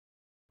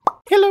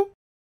Hello.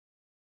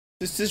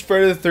 This is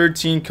Friday the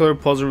 13th killer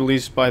puzzle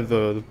released by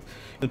the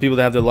people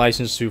that have the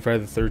license to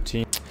Friday the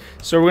 13th.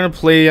 So we're gonna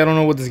play. I don't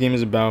know what this game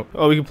is about.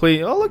 Oh, we can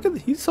play. Oh, look at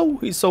he's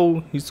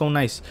so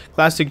nice.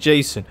 Classic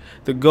Jason,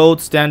 the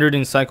gold standard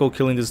in psycho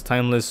killing. This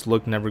timeless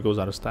look never goes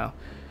out of style.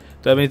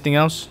 Do I have anything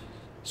else?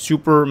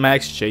 Super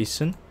Max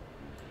Jason,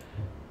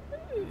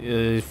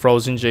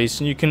 Frozen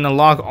Jason. You can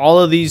unlock all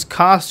of these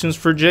costumes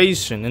for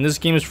Jason, and this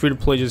game is free to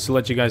play. Just to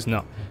let you guys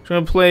know, we're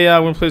gonna play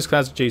this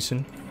classic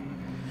Jason.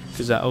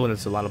 Oh,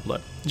 that's a lot of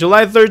blood.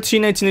 July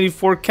 13,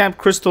 1984, Camp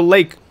Crystal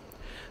Lake.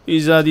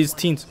 These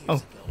teens. Oh.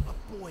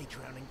 A boy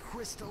drowned in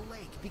Crystal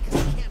Lake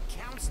because camp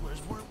counselors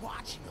weren't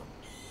watching him.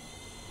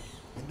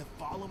 In the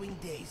following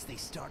days, they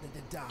started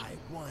to die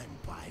one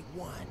by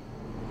one.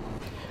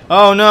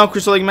 Oh no,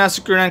 Crystal Lake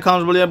Massacre and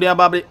comes.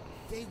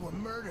 They were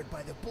murdered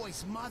by the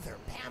boy's mother,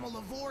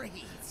 Pamela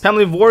Voorhees.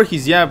 Pamela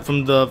Voorhees, yeah,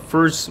 from the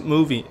first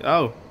movie.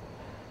 Oh.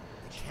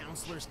 The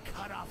counselors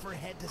cut off her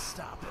head to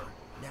stop her.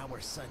 Now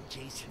her son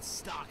Jason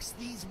stalks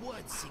these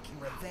woods seeking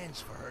revenge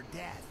for her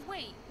death.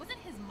 Wait, wasn't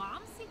his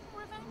mom seeking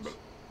revenge?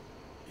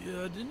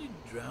 Yeah, didn't he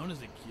drown as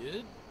a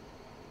kid?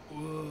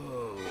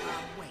 Whoa.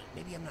 Wait,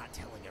 maybe I'm not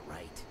telling it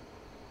right.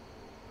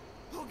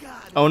 Oh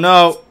God. Oh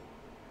no.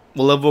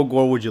 What level of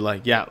gore would you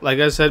like? Yeah, like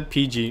I said,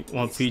 PG. I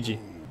want PG.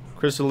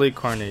 Crystal Lake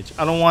Carnage.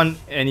 I don't want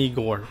any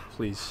gore,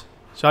 please.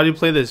 So how do you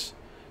play this?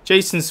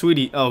 Jason,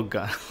 sweetie. Oh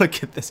God,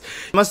 look at this.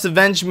 You must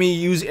avenge me.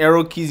 Use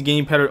arrow keys,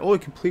 gamepad. Oh, you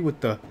can play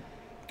with the.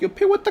 You can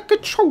play with the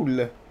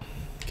controller.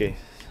 Okay.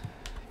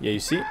 Yeah, you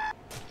see?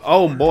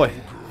 Oh boy.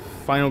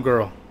 Final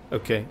girl.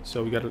 Okay,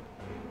 so we gotta.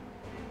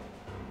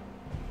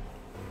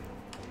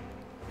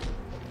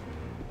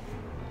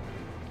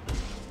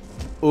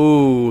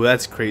 Ooh,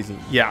 that's crazy.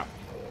 Yeah.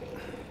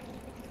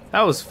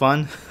 That was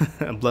fun.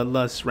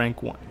 Bloodlust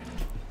rank 1.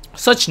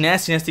 Such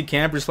nasty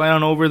campers. Slide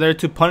on over there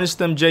to punish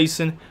them,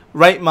 Jason.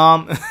 Right,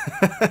 Mom?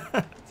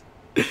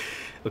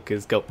 Okay,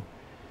 let's go.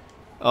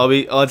 Oh,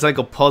 it's like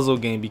a puzzle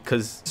game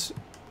because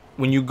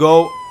when you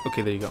go...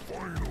 Okay, there you go.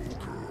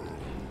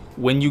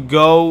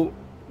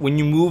 When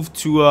you move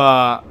to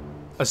a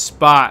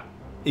spot,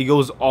 it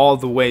goes all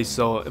the way.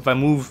 So if I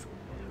move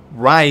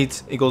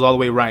right, it goes all the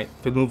way right.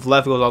 If I move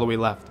left, it goes all the way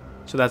left.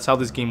 So that's how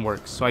this game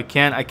works. So I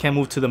can't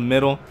move to the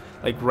middle,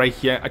 like right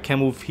here. I can't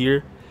move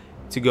here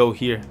to go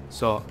here.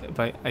 So if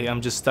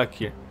I'm just stuck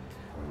here.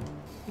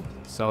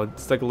 So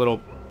it's like a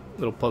little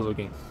puzzle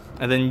game.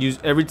 And then use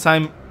every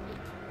time.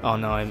 Oh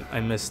no, I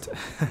missed.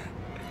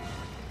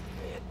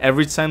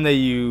 Every time that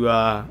you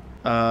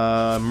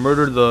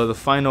murder the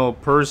final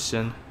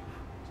person,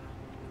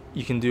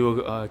 you can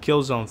do a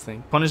kill zone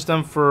thing. Punish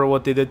them for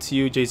what they did to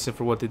you, Jason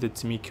for what they did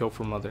to me, kill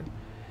for mother.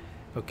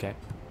 Okay.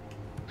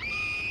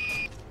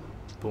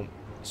 Boom.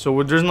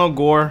 So there's no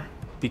gore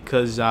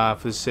because for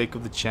the sake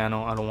of the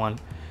channel, I don't want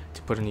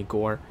to put any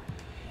gore.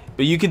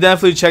 But you can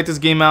definitely check this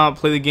game out,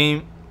 play the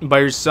game by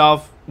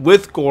yourself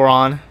with gore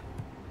on,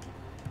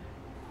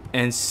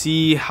 and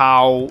see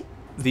how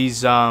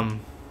these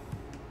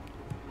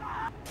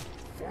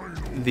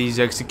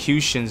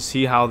executions,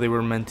 see how they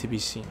were meant to be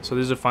seen. So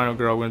this is a final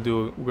girl. We're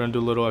gonna do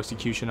a little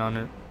execution on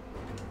her.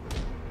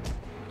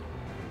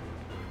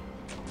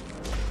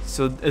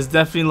 So it's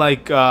definitely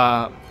like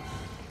how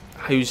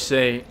you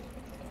say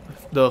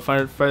the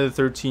Friday the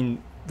 13th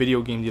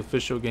video game, the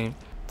official game.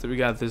 So we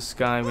got this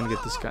guy. I'm gonna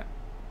get this guy.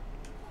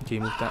 Okay,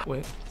 move that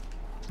way.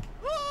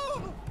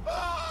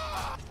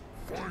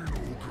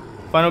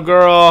 Final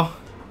girl.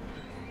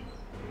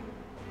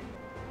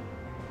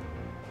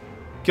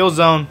 Kill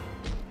zone.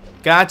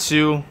 Got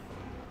you.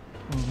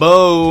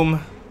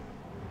 Boom.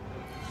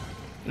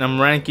 And I'm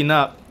ranking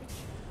up.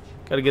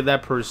 Gotta get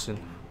that person.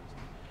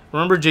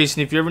 Remember,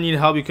 Jason, if you ever need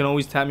help, you can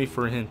always tap me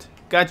for a hint.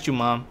 Got you,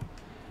 Mom.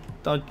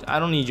 I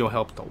don't need your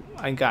help though.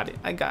 I got it.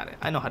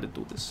 I know how to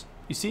do this.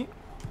 You see?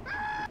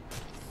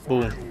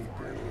 Boom.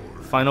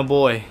 Final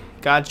boy.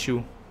 Got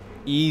you.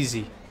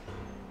 Easy.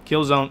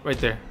 Kill zone right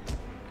there.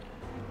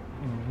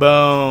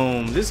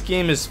 Boom. This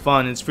game is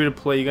fun. It's free to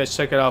play. You guys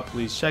check it out,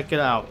 please. Check it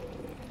out.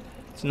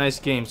 It's a nice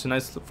game. It's a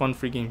nice, fun,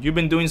 free game. You've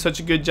been doing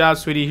such a good job,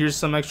 sweetie. Here's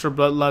some extra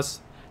bloodlust.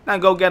 Now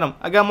go get them.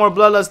 I got more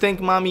bloodlust.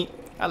 Thank mommy.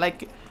 I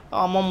like it.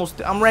 Oh,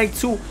 I'm rank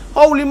 2.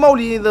 Holy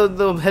moly.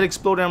 The head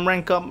exploded. I'm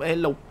rank up.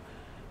 Hello.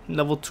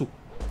 Level 2.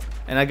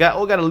 And I got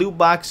a loot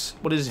box.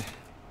 What is it?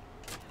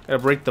 Gotta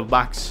break the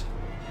box.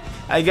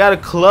 I got a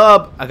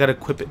club. I gotta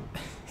equip it.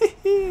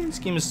 This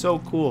game is so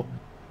cool.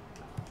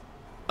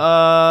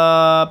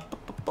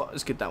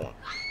 Let's get that one.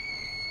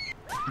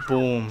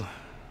 Boom.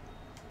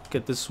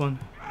 Get this one.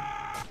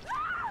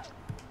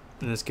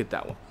 And let's get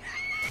that one.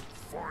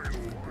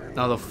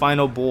 Now the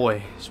final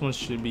boy. This one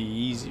should be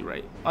easy,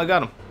 right? I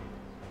got him.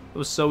 It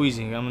was so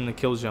easy. I'm in the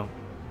kill zone.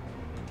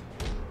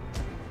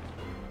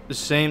 The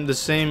same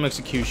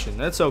execution.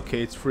 That's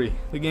okay. It's free.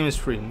 The game is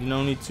free. You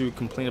don't need to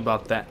complain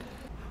about that.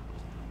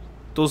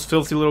 Those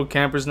filthy little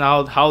campers.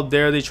 Now, how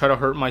dare they try to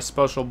hurt my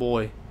special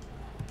boy?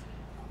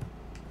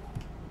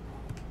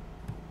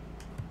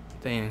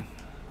 Dang.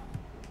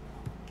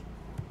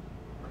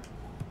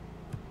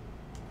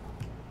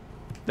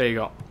 There you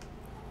go.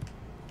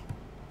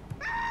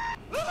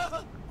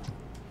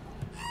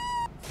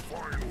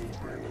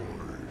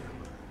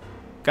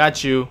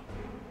 Got you.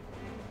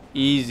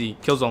 Easy.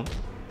 Kill zone.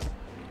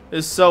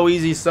 It's so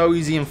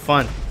easy and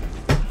fun.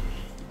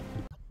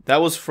 That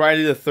was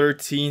Friday the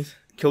 13th.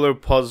 Killer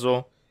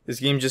puzzle. This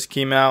game just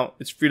came out.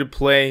 It's free to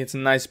play. It's a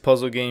nice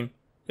puzzle game.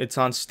 It's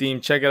on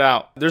Steam. Check it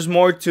out. There's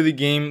more to the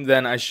game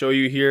than I show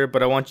you here,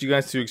 but I want you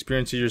guys to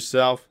experience it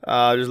yourself.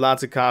 There's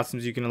lots of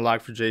costumes you can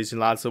unlock for Jason.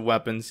 Lots of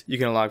weapons you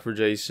can unlock for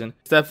Jason.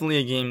 It's definitely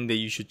a game that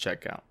you should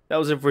check out. That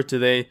was it for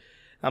today.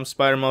 I'm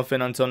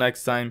SpiderMuffin. Until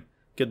next time,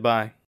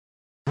 goodbye.